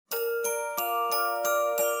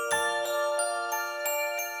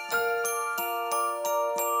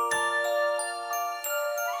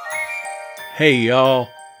Hey y'all,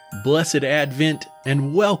 blessed Advent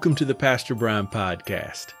and welcome to the Pastor Brian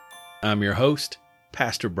Podcast. I'm your host,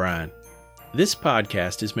 Pastor Brian. This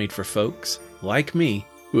podcast is made for folks like me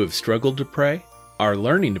who have struggled to pray, are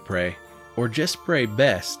learning to pray, or just pray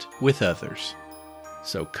best with others.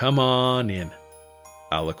 So come on in.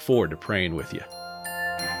 I look forward to praying with you.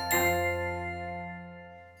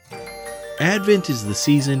 Advent is the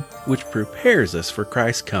season which prepares us for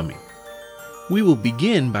Christ's coming. We will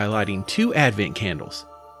begin by lighting 2 Advent candles.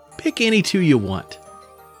 Pick any 2 you want.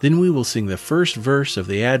 Then we will sing the first verse of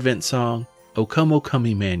the Advent song, O Come,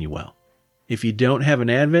 Emmanuel. If you don't have an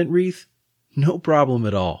Advent wreath, no problem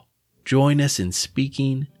at all. Join us in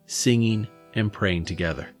speaking, singing, and praying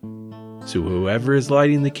together. So whoever is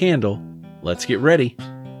lighting the candle, let's get ready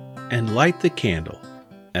and light the candle.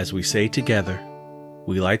 As we say together,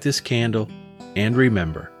 we light this candle and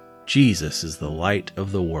remember, Jesus is the light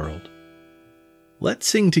of the world. Let's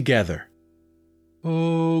sing together.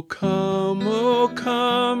 O come,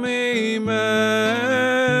 Emmanuel,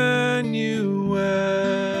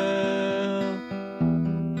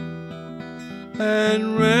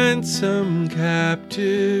 and ransom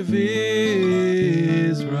captive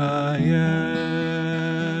Israel,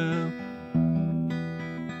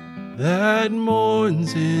 that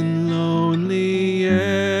mourns in lonely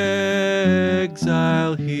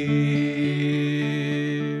exile here,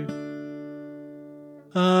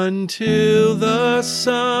 until the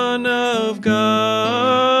Son of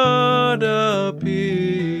God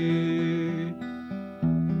appear.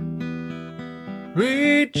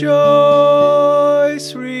 Rejoice,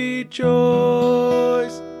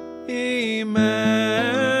 rejoice, Emmanuel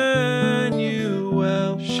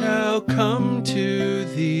shall come to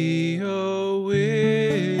thee, O Israel.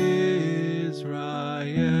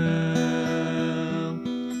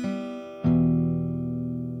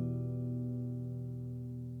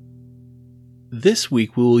 This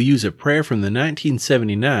week we will use a prayer from the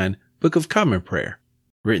 1979 Book of Common Prayer,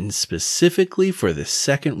 written specifically for the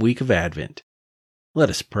second week of Advent. Let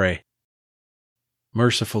us pray.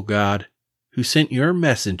 Merciful God, who sent your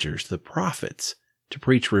messengers, the prophets, to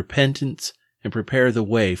preach repentance and prepare the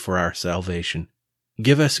way for our salvation,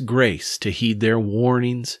 give us grace to heed their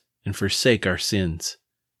warnings and forsake our sins,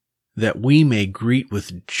 that we may greet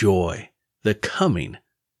with joy the coming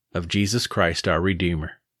of Jesus Christ our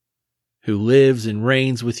Redeemer, who lives and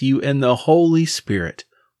reigns with you and the Holy Spirit,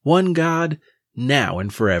 one God, now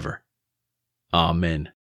and forever.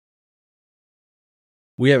 Amen.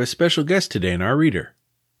 We have a special guest today in our reader,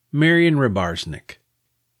 Marian Rebarznik.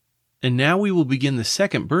 And now we will begin the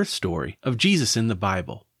second birth story of Jesus in the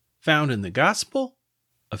Bible, found in the Gospel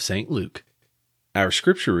of St. Luke. Our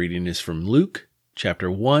scripture reading is from Luke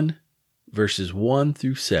chapter 1, verses 1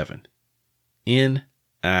 through 7,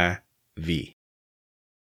 NIV.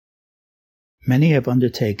 Many have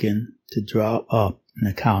undertaken to draw up an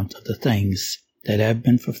account of the things that have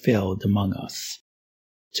been fulfilled among us,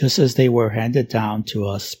 just as they were handed down to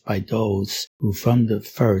us by those who from the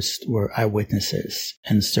first were eyewitnesses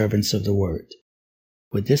and servants of the word.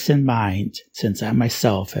 With this in mind, since I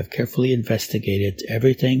myself have carefully investigated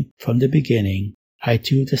everything from the beginning, I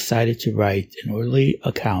too decided to write an orderly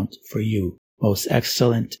account for you, most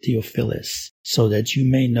excellent Theophilus, so that you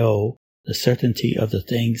may know the certainty of the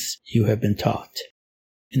things you have been taught.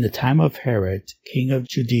 In the time of Herod, king of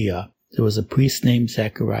Judea, there was a priest named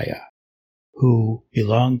Zechariah, who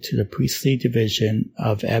belonged to the priestly division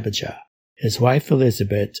of Abijah. His wife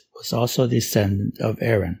Elizabeth was also a descendant of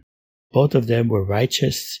Aaron. Both of them were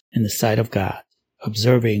righteous in the sight of God,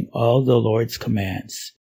 observing all the Lord's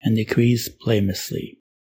commands and decrees blamelessly.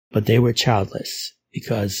 But they were childless,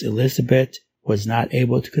 because Elizabeth was not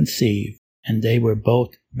able to conceive, and they were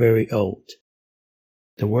both very old.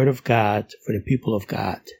 The word of God for the people of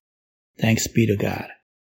God. Thanks be to God.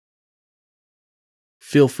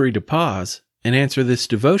 Feel free to pause and answer this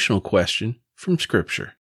devotional question from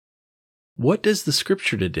Scripture. What does the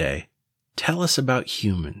Scripture today tell us about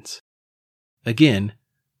humans? Again,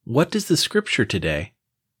 what does the Scripture today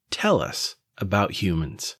tell us about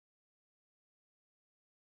humans?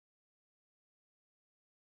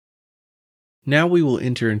 Now we will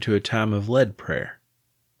enter into a time of led prayer.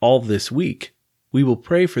 All this week, we will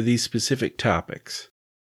pray for these specific topics.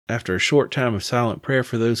 After a short time of silent prayer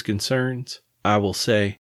for those concerns, I will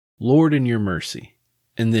say, Lord, in your mercy,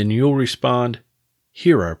 and then you'll respond,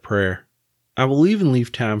 hear our prayer. I will even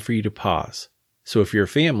leave time for you to pause. So if you're a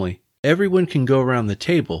family, everyone can go around the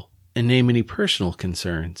table and name any personal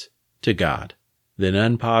concerns to God. Then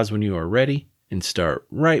unpause when you are ready and start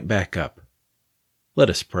right back up. Let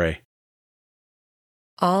us pray.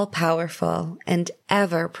 All-powerful and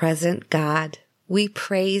ever-present God, we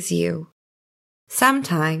praise you.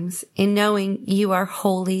 Sometimes, in knowing you are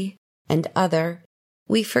holy and other,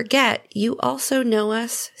 we forget you also know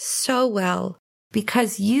us so well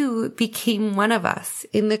because you became one of us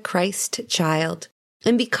in the Christ child.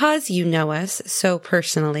 And because you know us so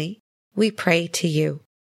personally, we pray to you,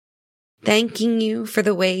 thanking you for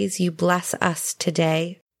the ways you bless us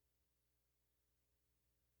today.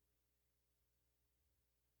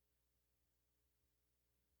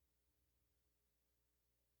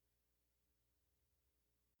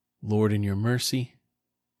 Lord, in your mercy,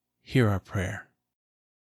 hear our prayer.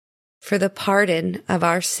 For the pardon of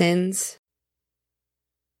our sins,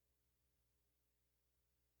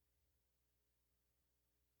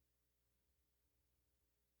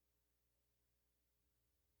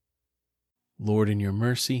 Lord, in your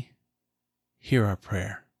mercy, hear our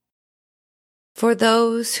prayer. for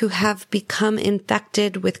those who have become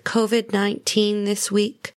infected with COVID-19 this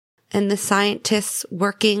week and the scientists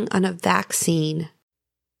working on a vaccine.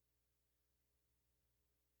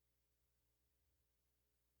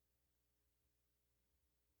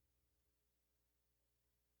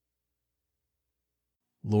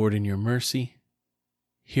 Lord, in your mercy,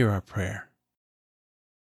 hear our prayer.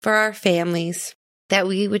 For our families, that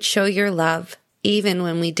we would show your love even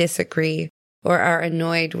when we disagree or are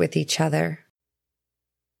annoyed with each other.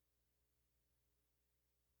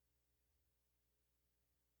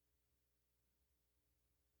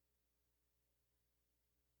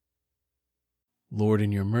 Lord,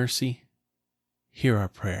 in your mercy, hear our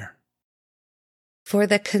prayer. For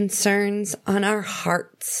the concerns on our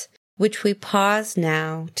hearts, which we pause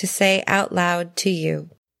now to say out loud to you.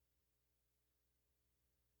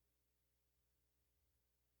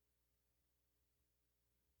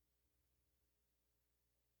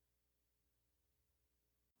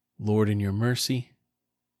 Lord, in your mercy,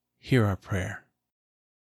 hear our prayer.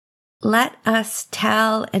 Let us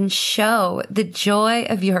tell and show the joy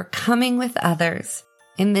of your coming with others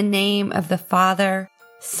in the name of the Father,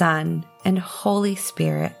 Son, and Holy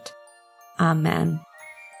Spirit. Amen.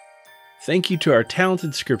 Thank you to our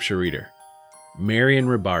talented scripture reader, Marian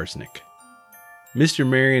Rabarsnik. Mr.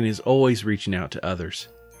 Marian is always reaching out to others,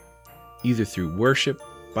 either through worship,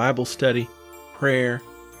 Bible study, prayer,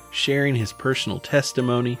 sharing his personal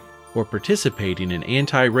testimony, or participating in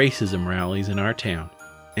anti-racism rallies in our town.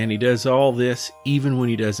 And he does all this even when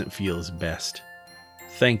he doesn't feel his best.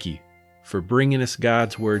 Thank you for bringing us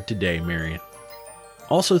God's Word today, Marian.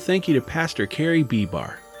 Also, thank you to Pastor Carrie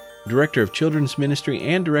Bebar, Director of Children's Ministry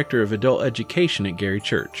and Director of Adult Education at Gary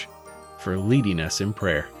Church, for leading us in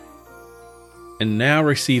prayer. And now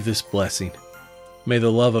receive this blessing. May the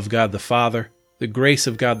love of God the Father, the grace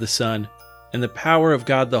of God the Son, and the power of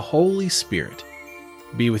God the Holy Spirit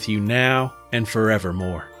be with you now and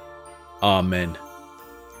forevermore. Amen.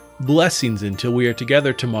 Blessings until we are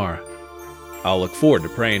together tomorrow. I'll look forward to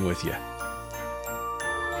praying with you.